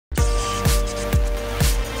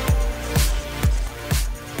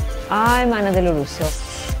I'm Dello Russo,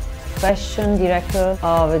 fashion director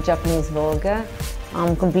of Japanese Vogue.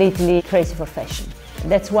 I'm completely crazy for fashion.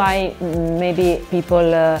 That's why maybe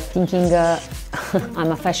people thinking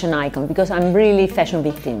I'm a fashion icon, because I'm really fashion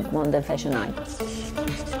victim more than fashion icon.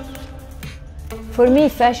 For me,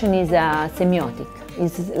 fashion is a semiotic.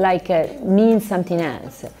 It's like means something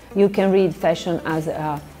else. You can read fashion as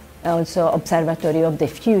also observatory of the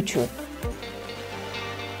future.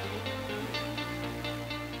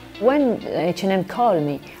 When H&M called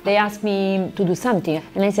me, they asked me to do something,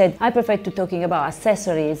 and I said I prefer to talking about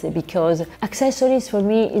accessories, because accessories for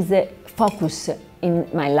me is the focus in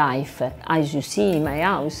my life. As you see in my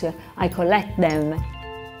house, I collect them.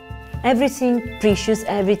 Everything precious,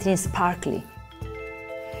 everything sparkly.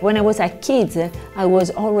 When I was a kid, I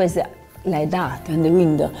was always like that on the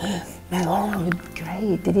window. Oh,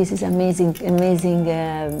 great! This is amazing, amazing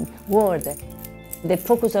world. The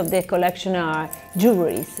focus of the collection are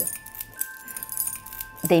jewelries.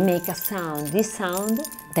 They make a sound. This sound,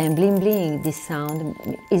 then bling bling, this sound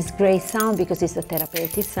is great sound because it's a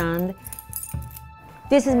therapeutic sound.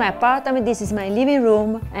 This is my apartment, this is my living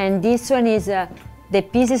room, and this one is the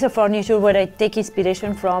pieces of furniture where I take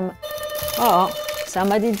inspiration from. Oh,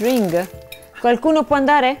 somebody drink. Qualcuno può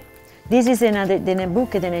andare? This is another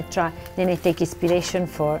book, then I take inspiration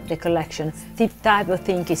for the collection. This type of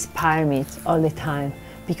thing inspire me all the time,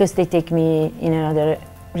 because they take me in another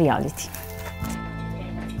reality.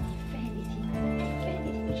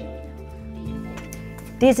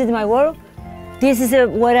 This is my world. This is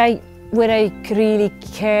where I really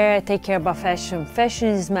take care about fashion. Fashion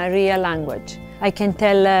is my real language. I can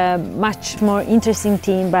tell much more interesting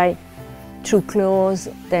thing through clothes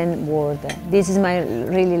than word. This is my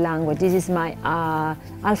really language. This is my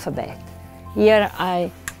alphabet. Here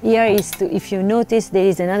if you notice, there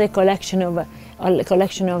is another collection of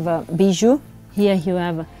bijoux. Here you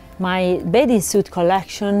have my bathing suit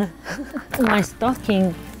collection, my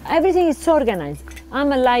stocking. Everything is organized. I'm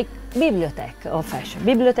like bibliothèque of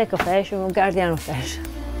fashion, or guardian of fashion.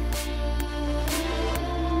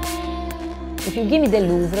 If you give me the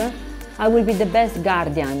Louvre, I will be the best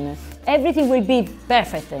guardian. Everything will be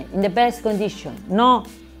perfect, in the best condition. No,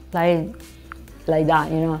 like that,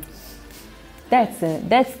 you know.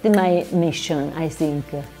 That's my mission, I think.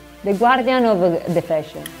 The guardian of the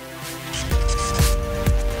fashion.